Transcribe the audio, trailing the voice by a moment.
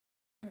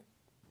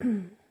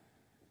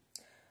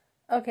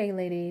Okay,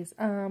 ladies,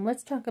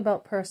 let's talk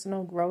about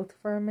personal growth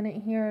for a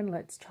minute here.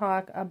 Let's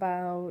talk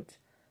about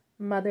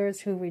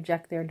mothers who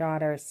reject their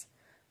daughters.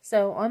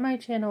 So on my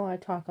channel, I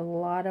talk a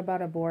lot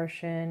about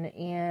abortion,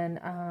 and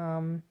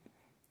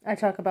I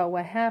talk about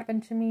what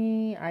happened to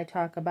me. I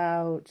talk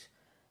about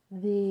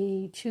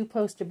the 2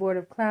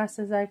 post-abortive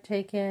classes I've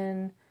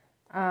taken,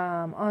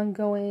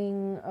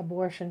 ongoing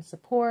abortion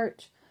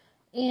support.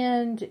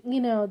 And,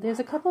 there's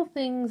a couple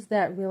things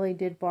that really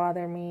did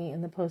bother me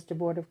in the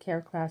post-abortive care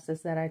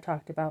classes that I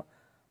talked about.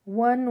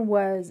 One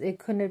was it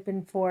couldn't have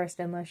been forced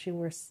unless you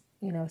were,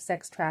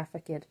 sex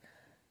trafficked.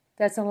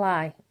 That's a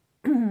lie.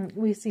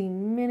 We see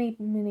many,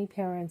 many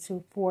parents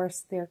who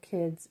force their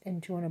kids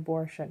into an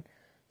abortion.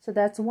 So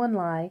that's one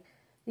lie.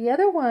 The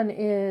other one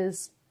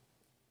is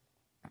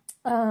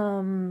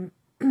a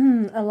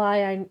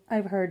lie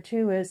I've heard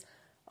too is,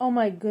 oh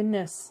my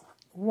goodness,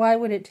 why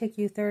would it take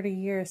you 30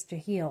 years to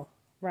heal,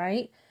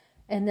 right?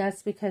 And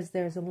that's because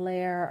there's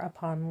layer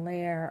upon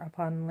layer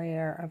upon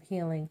layer of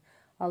healing.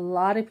 A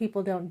lot of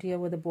people don't deal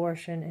with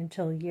abortion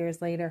until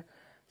years later.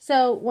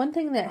 So one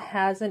thing that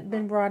hasn't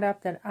been brought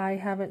up that I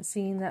haven't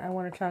seen that I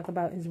want to talk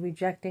about is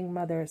rejecting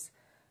mothers.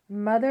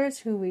 Mothers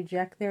who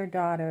reject their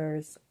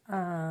daughters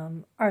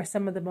are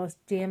some of the most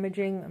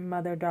damaging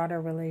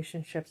mother-daughter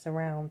relationships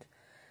around.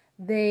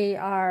 They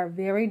are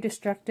very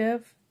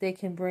destructive. They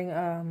can bring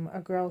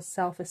a girl's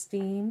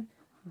self-esteem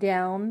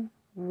down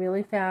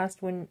really fast,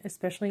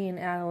 especially in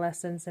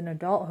adolescence and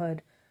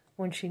adulthood,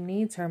 when she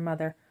needs her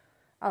mother.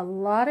 A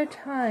lot of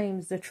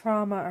times the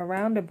trauma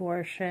around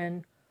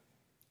abortion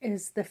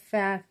is the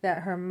fact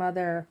that her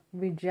mother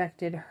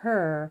rejected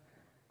her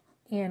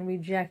and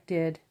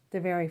rejected the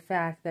very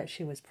fact that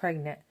she was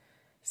pregnant.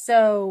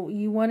 So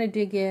you want to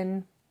dig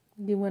in.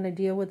 You want to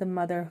deal with a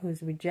mother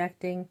who's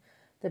rejecting.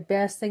 The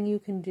best thing you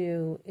can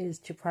do is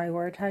to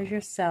prioritize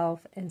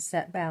yourself and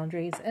set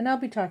boundaries. And I'll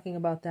be talking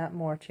about that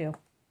more too.